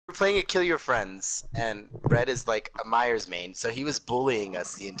playing a Kill Your Friends, and Red is like a Myers main, so he was bullying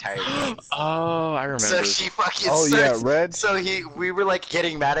us the entire game. Oh, I remember. So she fucking yeah, Red. So we were like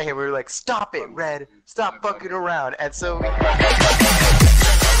getting mad at him. We were like, "Stop it, Red! Stop fucking around!" And so.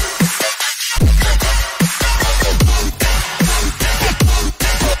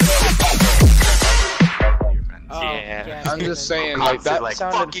 Yeah. I'm just saying, Cops like that like,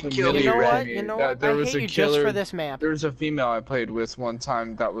 sounded "Fucking kill familiar. me, Red." You know what? There I was hate a you killer. just for this map. There was a female I played with one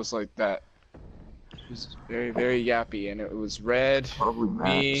time that was like that. She was very, very yappy, and it was Red, Probably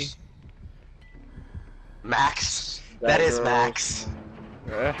me, Max. That is girl. Max.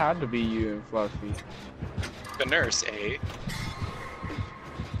 It had to be you and Fluffy. The nurse, eh?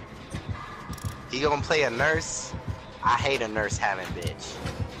 He gonna play a nurse? I hate a nurse having bitch.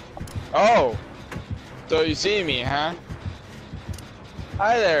 Oh, so you see me, huh?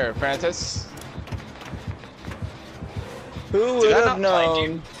 Hi there, Francis. Who would have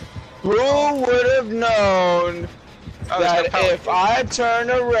known? Who would have known that if I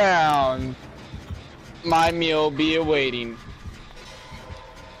turn around, my meal be awaiting?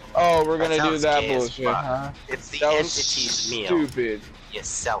 Oh, we're gonna do that bullshit, huh? It's the That was entity's meal. stupid. You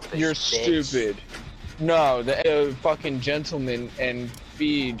selfish You're bitch. stupid. No, the fucking gentleman and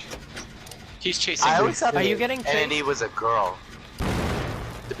feed. He's chasing I me. always thought Are you the getting chased? entity was a girl.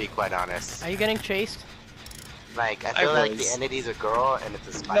 To be quite honest. Are you getting chased? Like, I feel like the was. entity's a girl and it's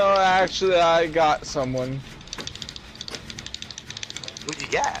a spider. No, actually, I got someone. Who'd you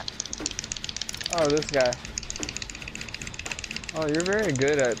get? Oh, this guy. Oh, you're very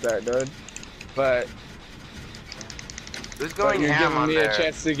good at that, dude. But Who's going you're ham giving on me their... a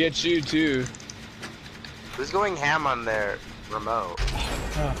chance to get you too. Who's going ham on their remote?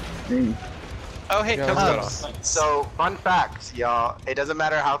 Oh, hey, Yeah, Dubz got Dubz. off. So, fun fact, y'all. It doesn't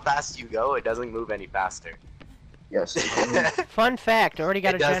matter how fast you go, it doesn't move any faster. Yes. Fun fact, already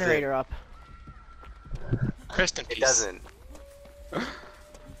got It a doesn't. generator up. Rest in It peace. doesn't.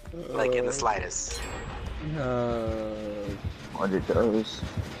 Like, in the slightest. What it does.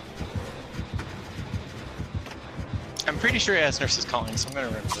 I'm pretty sure he has nurses calling, so I'm gonna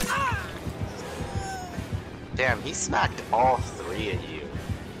remember it. Damn, he smacked all three of you.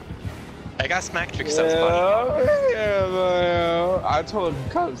 I got smacked because I was funny. Yeah, I told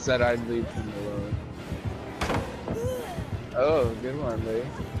Cubs that I'd leave him alone. Oh, good one, buddy.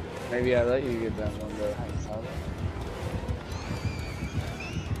 Maybe I let you get that one, though. I saw that.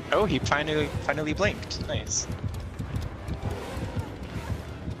 Oh, he finally blinked. Nice.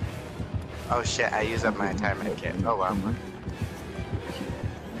 Oh shit, I used up my entire medkit. Oh wow.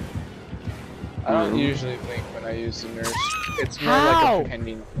 I don't usually blink when I use the nurse. It's more How? like a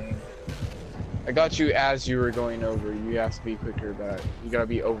pending thing. I got you as you were going over. You have to be quicker, but you gotta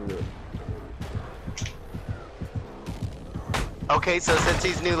be over it. Okay, so since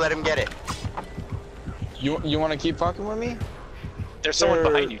he's new, let him get it. You want to keep fucking with me? There's someone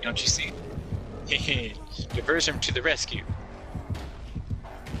Sure. behind you, don't you see? Diversion to the rescue.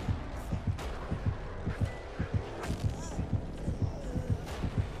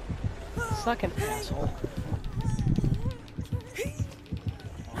 Suck an asshole.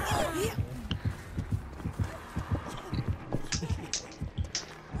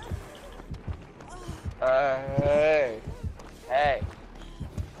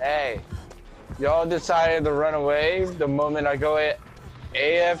 Hey. Y'all decided to run away the moment I go at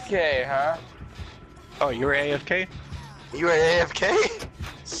AFK, huh? Oh, you were AFK? You were AFK?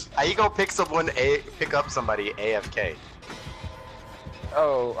 How you gonna pick up somebody AFK?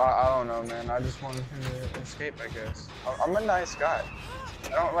 Oh, I don't know, man. I just wanted him to escape, I guess. I'm a nice guy. I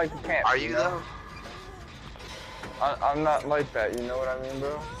don't like the camp. Are you though? I'm not like that, you know what I mean,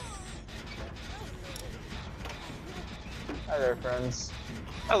 bro? Hi there, friends.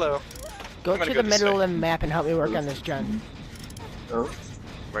 Hello. Go I'm gonna to go the this middle way. of the map and help me work on this gen. Oh.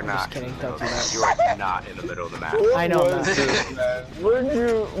 We're I'm not. just kidding, don't do that. You are not in the middle of the map. I know What was that. this,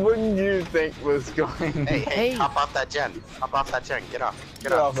 man? Wouldn't you think was going? Hey, Hey. hop off that gen. Hop off that gen. Get off. Get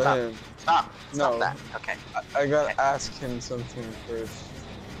Get off. off Stop. of him. Stop. Stop No. that. Okay. I gotta ask him something first.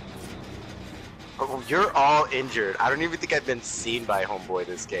 Oh, you're all injured. I don't even think I've been seen by Homeboy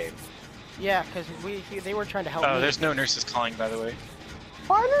this game. Yeah, because they were trying to help Oh, me. there's no nurses calling, by the way.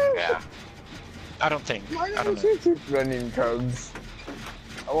 Why don't Yeah. I don't think. Why I don't don't know. you keep running, Cubs?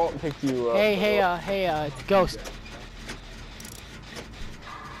 I won't pick you up. Hey, Ghost.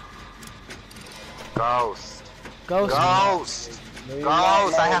 Ghost. Ghost. Ghost. Maybe Ghost.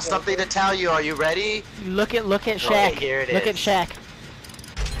 not I now, have something to tell you. Are you ready? Look at Okay, Shaq. here it Look at is. Shaq.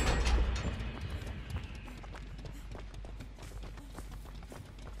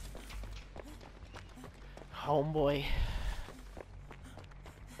 Homeboy.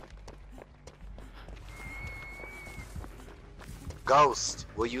 Ghost,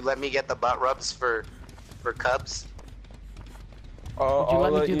 will you let me get the butt rubs for Cubs? I'll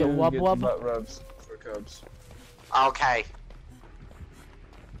let me let do you the wub get wub? butt rubs for Cubs. Okay.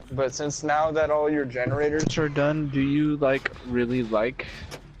 But since now that all your generators are done, do you like really like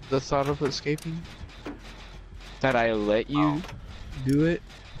the thought of escaping? That I let you do it?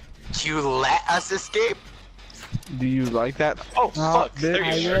 Do you let us escape? Do you like that? Oh, thought, fuck. There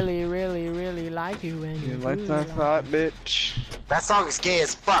I you are. really, really, really like you when You you like do that thought, bitch? That song is gay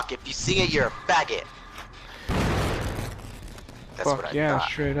as fuck. If you sing it, you're a faggot. That's what Fuck I yeah, thought.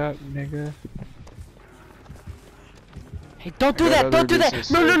 straight up, nigga. Hey, don't do I got that! other Don't do that!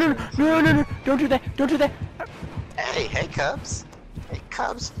 business No, no, no, to no, no, no! Don't do that! Don't do that! Hey, Cubs. Hey,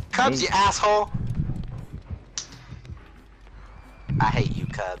 Cubs. Cubs, you asshole. I hate you,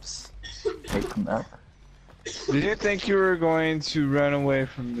 Cubs. Hey, come back. Did you think you were going to run away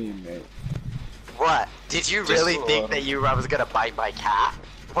from me, mate? What? Did you really think that you was gonna bite my cat?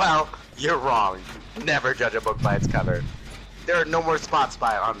 Well, you're wrong. Never judge a book by its cover. There are no more spots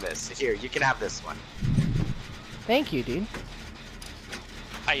on this. Here, you can have this one. Thank you, dude.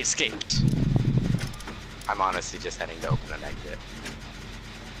 I escaped. I'm honestly just heading to open an exit.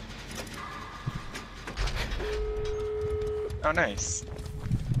 Oh, nice.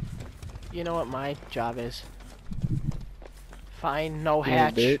 You know what my job is? Fine, no Yeah,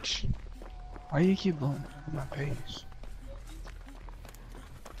 hatch. bitch. Why you keep blowing up my face?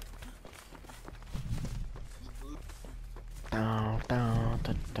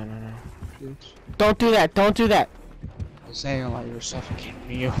 Bitch. Don't do that! Don't do that! I'm saying like you're suffocating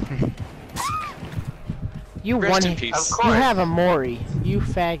me. You Rest one. in peace. Of You course. have a Mori. You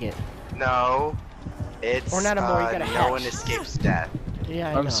faggot. No. It's, Or not a more, you gotta no one hatch. escapes death. Yeah,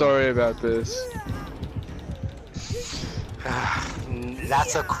 I know. I'm sorry about this.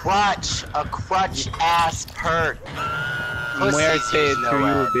 That's a crutch ass perk. Pussies Muerte use to no you,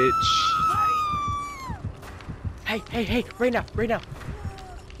 end. bitch. Hey, hey, hey! Right now! Right now!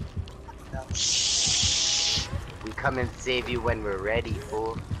 Shh. We come and save you when we're ready,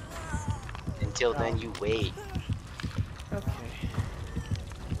 fool. Until then, you wait. Okay.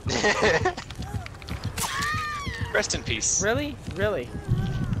 Rest in peace. Really? Really?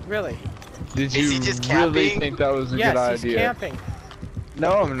 Really? Did Is you he just really camping? think that was a Yes, good he's idea? camping.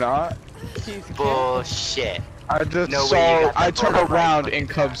 No, I'm not. He's camping. Bullshit. I just No way you saw. got that I turned photo right, around look and at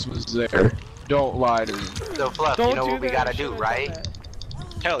that. Cubs was there. Don't lie to me. So, Fluff, Don't you know do what we that, gotta you do, shouldn't have right? done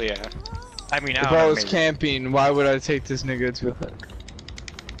that. Hell yeah. I mean, I If don't I know, was maybe. camping, why would I take this nigga to a hook?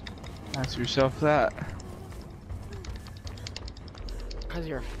 Ask yourself that. Cause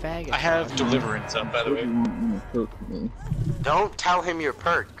you're a faggot. I have dog. deliverance up, by the What way. do you want me to cook me? Don't tell him your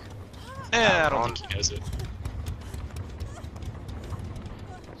perk. I don't think he knows it.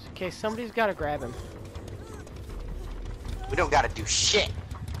 Okay, somebody's gotta grab him. We don't gotta do shit.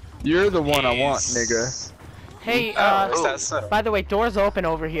 You're the one I want, He's- nigga. Hey, Oh, is that so? by the way, doors open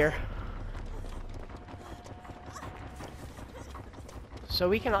over here. So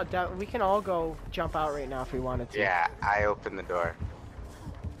we can all go jump out right now if we wanted to. Yeah, I opened the door.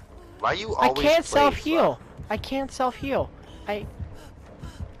 Why you I always can't play, self-heal. Fluff? I can't self-heal.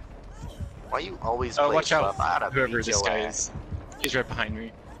 Why you always Oh, play, watch out, Fluff? I'd whoever beat this your guy ass. is. He's right behind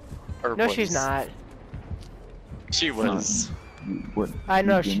me. Or No, was. she's not. She was. What? I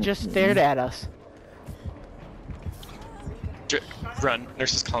know. you She gonna just do? stared at us. Run,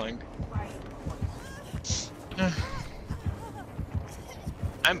 nurse is calling.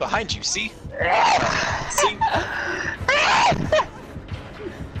 I'm behind you, see? See?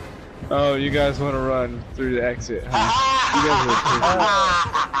 Oh, you guys want to run through the exit, huh?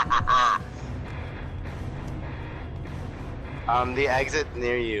 The exit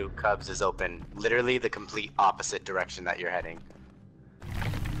near you, Cubs, is open. Literally the complete opposite direction that you're heading.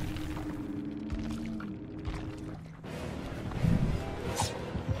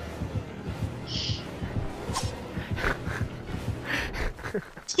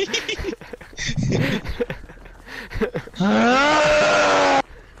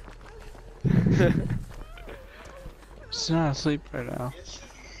 She's not asleep right now.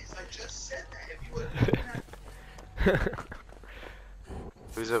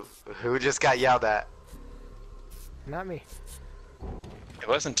 Who just got yelled at? Not me. It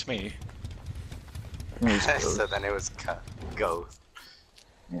wasn't me. It was So Ghost. then it was Ghost.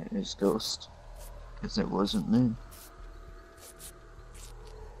 Yeah, it was Ghost. Because it wasn't me.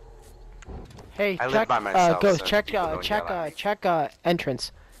 Hey, I live check. by myself, Ghost. so Check. people don't yell at me. Check.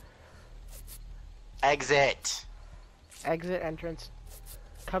 Entrance. Exit. Exit. Entrance.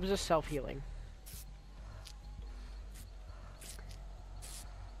 Cubs is self-healing.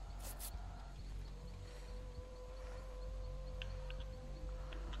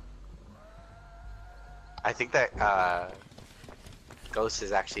 I think that Ghost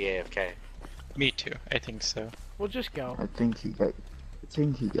is actually AFK. Me too. I think so. We'll just go. I think he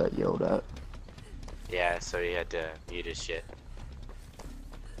got yelled at. Yeah, so he had to mute his shit.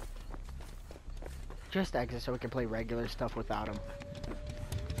 Just exit so we can play regular stuff without him.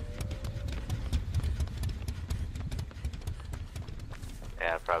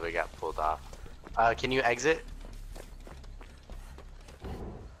 Yeah, probably got pulled off. Can you exit?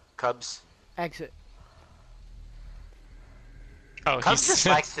 Cubs? Exit. Oh, Cubs just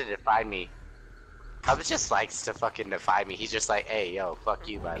likes to defy me. Cubs just likes to fucking defy me. He's just like, hey, yo, fuck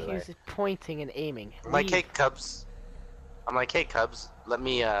you, by the way. He's pointing and aiming. I'm like, hey, Cubs. I'm like, hey, Cubs, let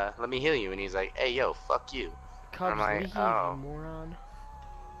me heal you. And he's like, hey, yo, fuck you. Cubs, I'm like, leave, oh. you moron.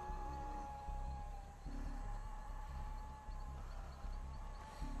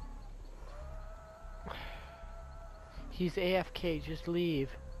 He's AFK, just leave.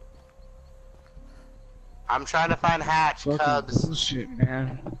 I'm trying to find Hatch, Fucking Cubs. bullshit,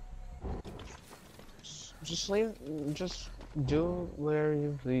 man. Just leave. Just do whatever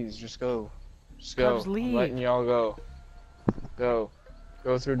you please. Just go. Just go. Cubs, leave. I'm letting y'all go. Go.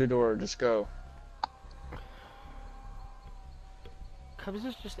 Go through the door. Just go. Cubs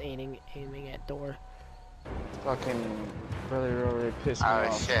is just aiming at door. Fucking really pissed me Oh,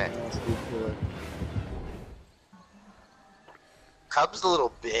 off. shit. Man. Let's be cool. Cubs a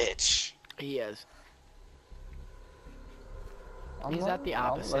little bitch. He is. I'm He's at the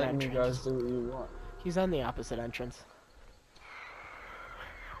I'm opposite letting you entrance. guys do what you want. He's on the opposite entrance.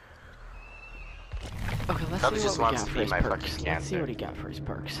 Okay, let's Cubs see just what we wants got to for be his my perks. fucking Let's see cancer. what he got for his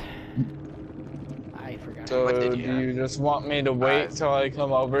perks. I forgot. So, What did do you have? you just want me to wait till I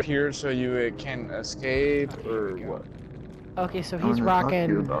come over here so you can escape, Okay, or here we go. what? Okay, so I he's wanna talk to you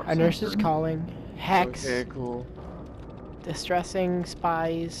rocking about a nurse is something. calling, Hex, Okay, cool. distressing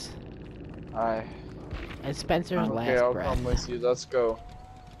spies, Aye. and Spencer's Okay, last I'll breath. come with you. Let's go.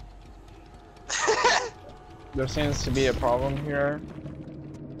 There seems to be a problem here.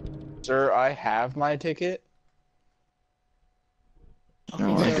 Sir, I have my ticket.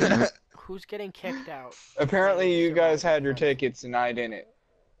 No, I Okay, so didn't. who's getting kicked out? Apparently you guys had your Friends. tickets and I didn't.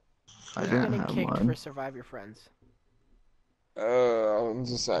 I Who's didn't getting have kicked mine. for Survive Your Friends? I'm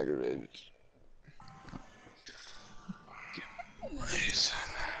just aggravated.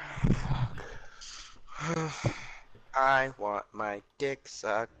 I want my dick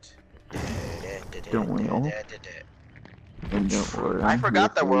sucked. Don't we all? And don't worry, I I'm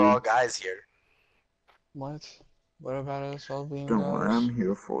forgot that here we're for all you. guys here. What? What about us all being Don't worry, guys? I'm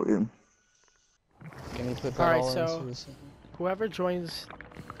here for you. Can you put that Alright, all so- into the same? Whoever joins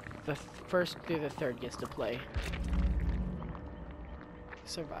the first through the third gets to play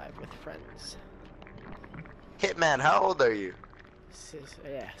Survive with Friends. Hitman, how old are you?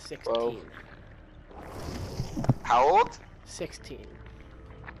 Yeah, 16. Well. How old? 16.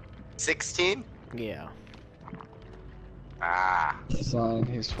 16? Yeah. Ah, Son,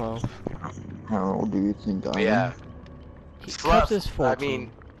 he's 12. How old do you think I am? yeah. Cubs Fluff, is 14. I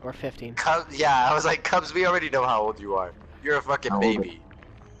mean, or 15. Cubs, yeah, I was like, Cubs, we already know how old you are. You're a fucking How old baby.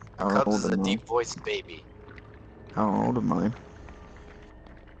 How Cubs old is a am I? deep-voiced baby. How old am I?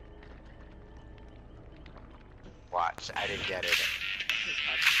 Watch, I didn't get it.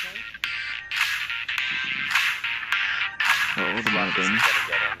 How old am I Fluff isn't then? gonna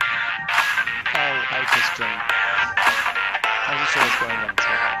get in. Oh, I just joined. I wasn't sure what's going on, so